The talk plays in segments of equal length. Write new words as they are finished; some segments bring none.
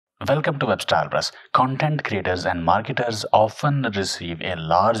Welcome to WebStarBus. Content creators and marketers often receive a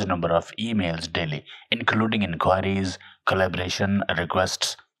large number of emails daily, including inquiries, collaboration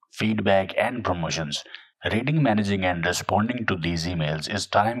requests, feedback, and promotions. Reading, managing, and responding to these emails is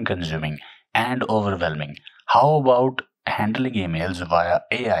time consuming and overwhelming. How about handling emails via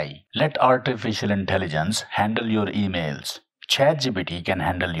AI? Let artificial intelligence handle your emails. ChatGPT can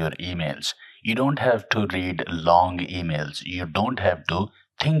handle your emails. You don't have to read long emails. You don't have to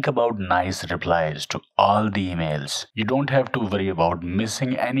think about nice replies to all the emails. You don't have to worry about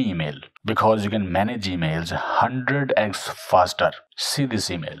missing any email because you can manage emails 100x faster. See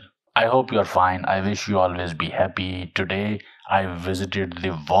this email. I hope you're fine. I wish you always be happy. Today I visited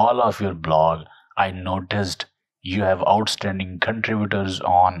the wall of your blog. I noticed you have outstanding contributors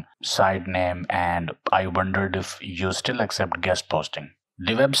on site name and I wondered if you still accept guest posting.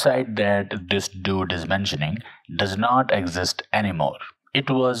 The website that this dude is mentioning does not exist anymore. It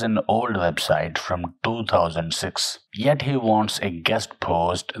was an old website from 2006, yet he wants a guest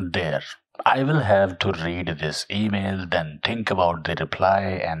post there. I will have to read this email, then think about the reply,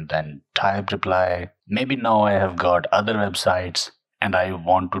 and then type reply. Maybe now I have got other websites and I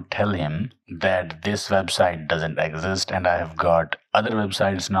want to tell him that this website doesn't exist and I have got other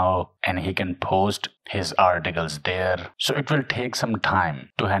websites now and he can post his articles there. So it will take some time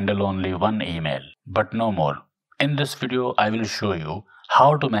to handle only one email, but no more. In this video, I will show you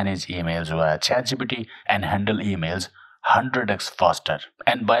how to manage emails via ChatGPT and handle emails 100x faster.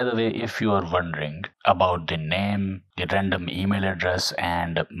 And by the way, if you are wondering about the name, the random email address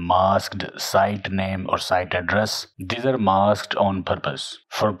and masked site name or site address, these are masked on purpose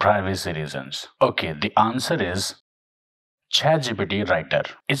for privacy reasons. Okay, the answer is ChatGPT Writer.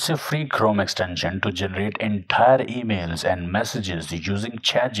 It's a free Chrome extension to generate entire emails and messages using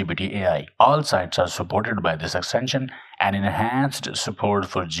ChatGPT AI. All sites are supported by this extension and enhanced support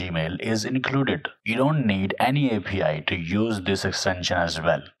for Gmail is included. You don't need any API to use this extension as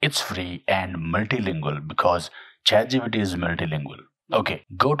well. It's free and multilingual because ChatGPT is multilingual. Okay,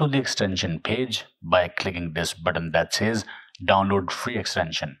 go to the extension page by clicking this button that says download free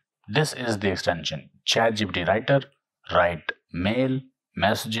extension. This is the extension, ChatGPT Writer. Write mail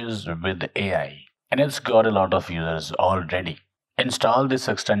messages with AI, and it's got a lot of users already. Install this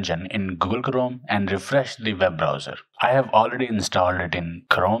extension in Google Chrome and refresh the web browser. I have already installed it in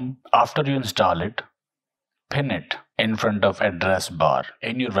Chrome. After you install it, pin it in front of address bar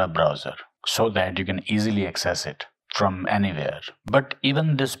in your web browser so that you can easily access it from anywhere. But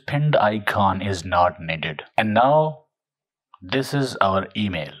even this pinned icon is not needed. And now this is our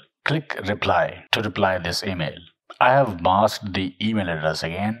email. Click reply to reply this email. I have masked the email address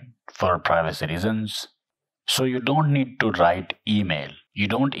again for privacy reasons. So you don't need to write email. You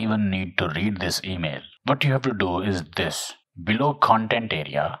don't even need to read this email. What you have to do is this. Below content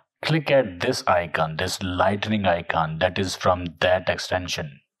area, click at this icon, this lightning icon that is from that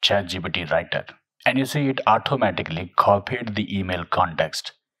extension, ChatGPT Writer. And you see it automatically copied the email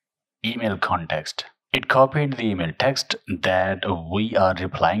context. Email context. It copied the email text that we are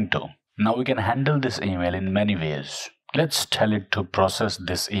replying to. Now we can handle this email in many ways. Let's tell it to process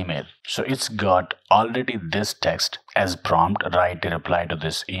this email. So it's got already this text as prompt, write a reply to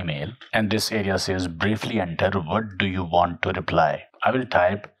this email. And this area says briefly enter what do you want to reply. I will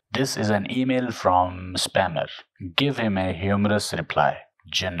type this is an email from spammer. Give him a humorous reply.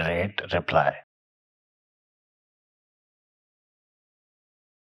 Generate reply.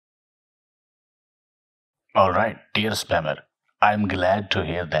 Alright, dear spammer, I'm glad to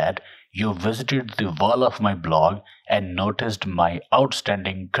hear that you visited the wall of my blog and noticed my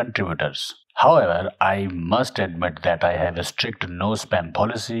outstanding contributors. However, I must admit that I have a strict no spam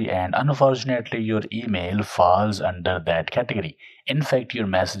policy and unfortunately your email falls under that category. In fact, your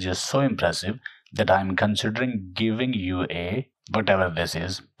message is so impressive that I'm considering giving you a, whatever this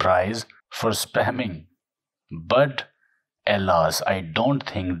is, prize for spamming. But alas, I don't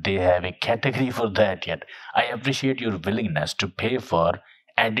think they have a category for that yet. I appreciate your willingness to pay for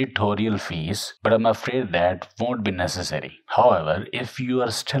editorial fees, but I'm afraid that won't be necessary. However, if you are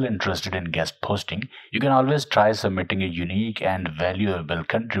still interested in guest posting, you can always try submitting a unique and valuable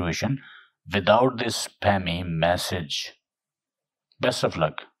contribution without this spammy message. Best of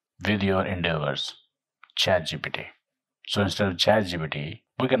luck with your endeavors. ChatGPT. So instead of ChatGPT,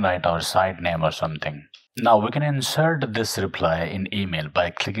 we can write our site name or something. Now we can insert this reply in email by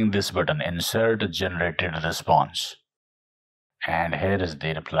clicking this button, Insert Generated Response. And here is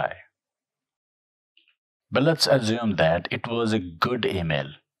the reply. But let's assume that it was a good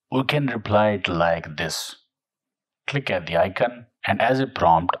email. We can reply it like this. Click at the icon And as a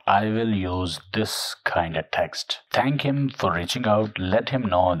prompt, I will use this kind of text. Thank him for reaching out. Let him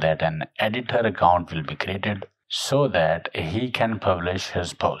know that an editor account will be created so that he can publish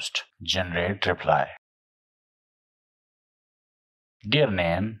his post. Generate reply. Dear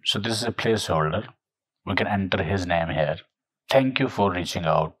name, so this is a placeholder. We can enter his name here. Thank you for reaching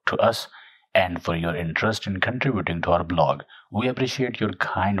out to us and for your interest in contributing to our blog. We appreciate your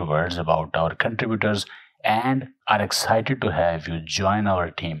kind words about our contributors and are excited to have you join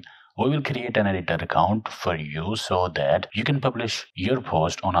our team. We will create an editor account for you so that you can publish your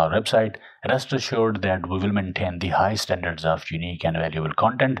post on our website. Rest assured that we will maintain the high standards of unique and valuable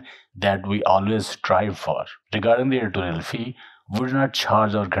content that we always strive for. Regarding the editorial fee, we do not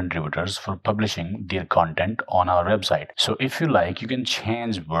charge our contributors for publishing their content on our website. So if you like, you can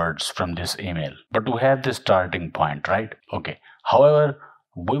change words from this email. But we have the starting point, right? Okay. However,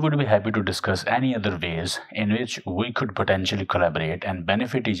 we would be happy to discuss any other ways in which we could potentially collaborate and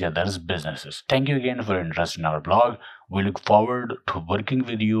benefit each other's businesses. Thank you again for your interest in our blog. We look forward to working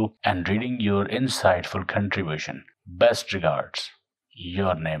with you and reading your insightful contribution. Best regards,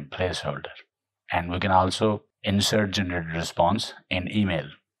 your name placeholder. And we can also insert generated response in email.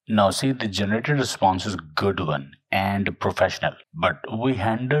 Now see, the generated response is good one and professional, but we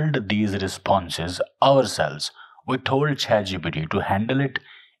handled these responses ourselves. We told ChatGPT to handle it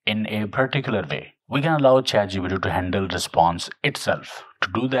in a particular way. We can allow ChatGPT to handle response itself. To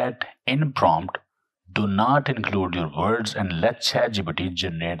do that, in prompt, do not include your words and let ChatGPT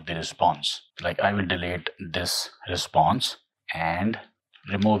generate the response. Like I will delete this response and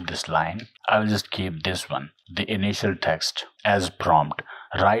remove this line. I will just keep this one, the initial text, as prompt.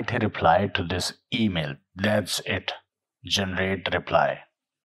 Write a reply to this email. That's it. Generate reply.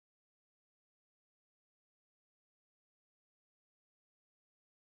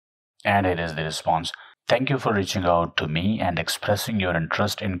 And here is the response. Thank you for reaching out to me and expressing your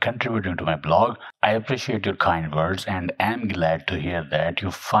interest in contributing to my blog. I appreciate your kind words and am glad to hear that you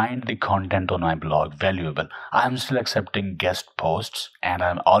find the content on my blog valuable. I am still accepting guest posts and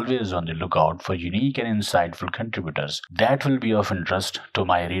I am always on the lookout for unique and insightful contributors that will be of interest to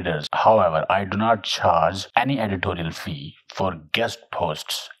my readers. However, I do not charge any editorial fee for guest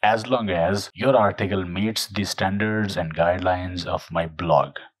posts as long as your article meets the standards and guidelines of my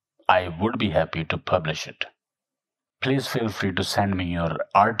blog. I would be happy to publish it. Please feel free to send me your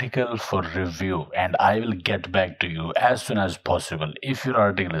article for review and I will get back to you as soon as possible. If your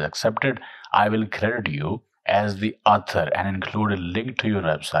article is accepted, I will credit you as the author and include a link to your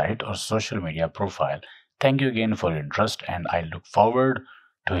website or social media profile. Thank you again for your interest and I look forward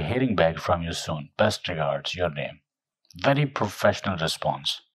to hearing back from you soon. Best regards, your name. Very professional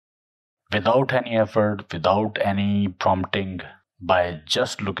response. Without any effort, without any prompting, by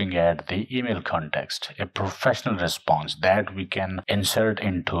just looking at the email context, a professional response that we can insert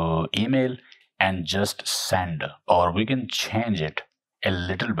into email and just send, or we can change it a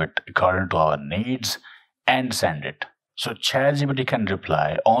little bit according to our needs and send it. So ChatGPT can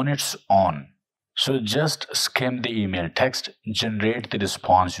reply on its own. So just skim the email text, generate the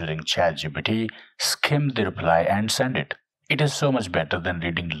response using ChatGPT, skim the reply and send it. It is so much better than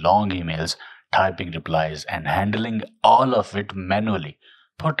reading long emails, typing replies and handling all of it manually.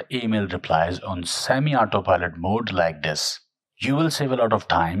 Put email replies on semi-autopilot mode like this. You will save a lot of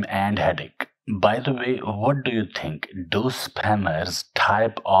time and headache. By the way, what do you think? Do spammers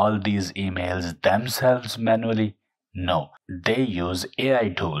type all these emails themselves manually? No, they use AI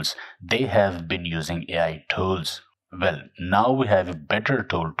tools. They have been using AI tools. Well, now we have a better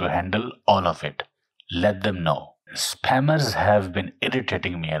tool to handle all of it. Let them know. Spammers have been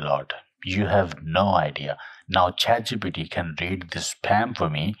irritating me a lot. You have no idea. Now ChatGPT can read the spam for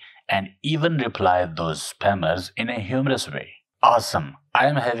me and even reply those spammers in a humorous way. Awesome. I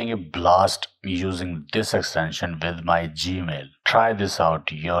am having a blast using this extension with my Gmail. Try this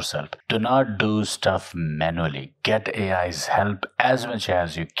out yourself. Do not do stuff manually. Get AI's help as much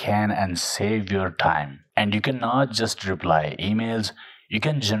as you can and save your time. And you cannot just reply emails, you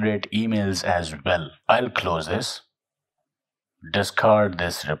can generate emails as well. I'll close this. Discard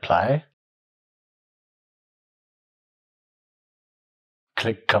this reply.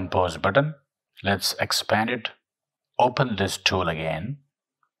 Click Compose button. Let's expand it. Open this tool again.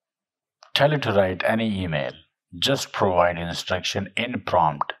 Tell it to write any email. Just provide instruction in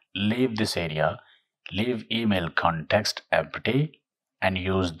prompt. Leave this area. Leave email context empty and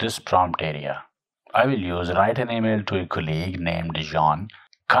use this prompt area. I will use write an email to a colleague named John.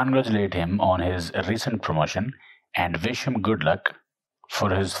 Congratulate him on his recent promotion and wish him good luck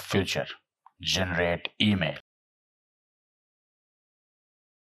for his future. Generate email.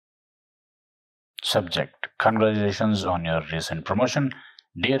 Subject: Congratulations on your recent promotion.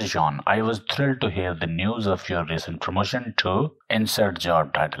 Dear John, I was thrilled to hear the news of your recent promotion to insert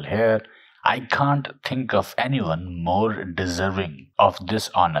job title here. I can't think of anyone more deserving of this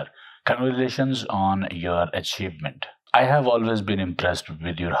honor. Congratulations on your achievement. I have always been impressed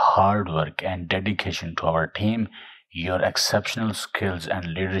with your hard work and dedication to our team. Your exceptional skills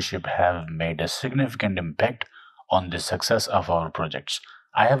and leadership have made a significant impact on the success of our projects.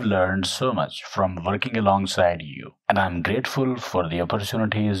 I have learned so much from working alongside you, and I'm grateful for the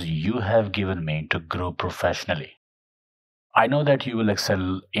opportunities you have given me to grow professionally. I know that you will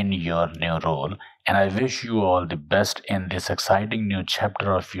excel in your new role, and I wish you all the best in this exciting new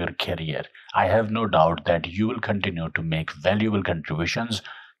chapter of your career. I have no doubt that you will continue to make valuable contributions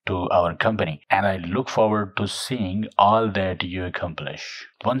to our company, and I look forward to seeing all that you accomplish.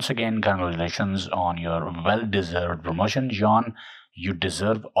 Once again, congratulations on your well deserved promotion, John. You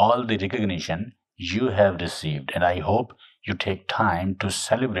deserve all the recognition you have received, and I hope you take time to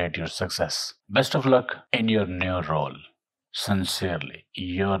celebrate your success. Best of luck in your new role. Sincerely,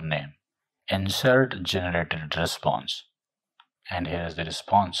 your name. Insert generated response. And here is the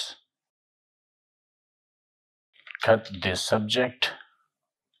response. Cut this subject,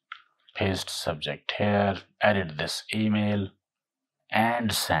 paste subject here, edit this email,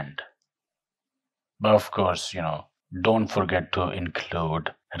 and send. But of course, don't forget to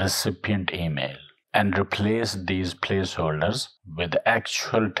include recipient email and replace these placeholders with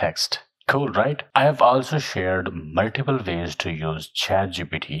actual text. Cool, right? I have also shared multiple ways to use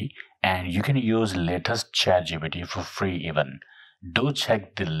ChatGPT, and you can use latest ChatGPT for free even. Do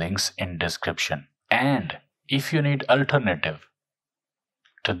check the links in description. And if you need alternative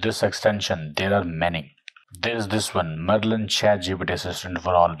to this extension, there are many. There is this one, Merlin ChatGPT Assistant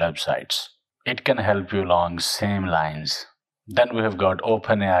for all websites. It can help you along same lines. Then we have got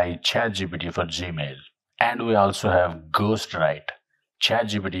OpenAI ChatGPT for Gmail. And we also have Ghostwrite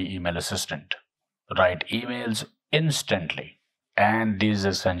ChatGPT email assistant. Write emails instantly. And these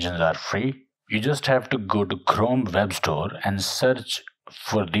extensions are free. You just have to go to Chrome Web Store and search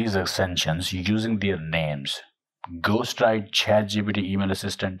for these extensions using their names. Ghostwrite ChatGPT email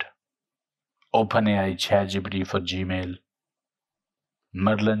assistant, OpenAI ChatGPT for Gmail,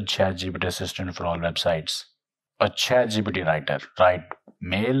 Merlin ChatGPT assistant for all websites, a ChatGPT writer. Write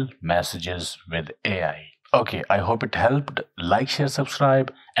mail messages with AI. Okay, I hope it helped. Like, share,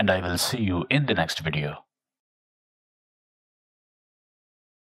 subscribe, and I will see you in the next video.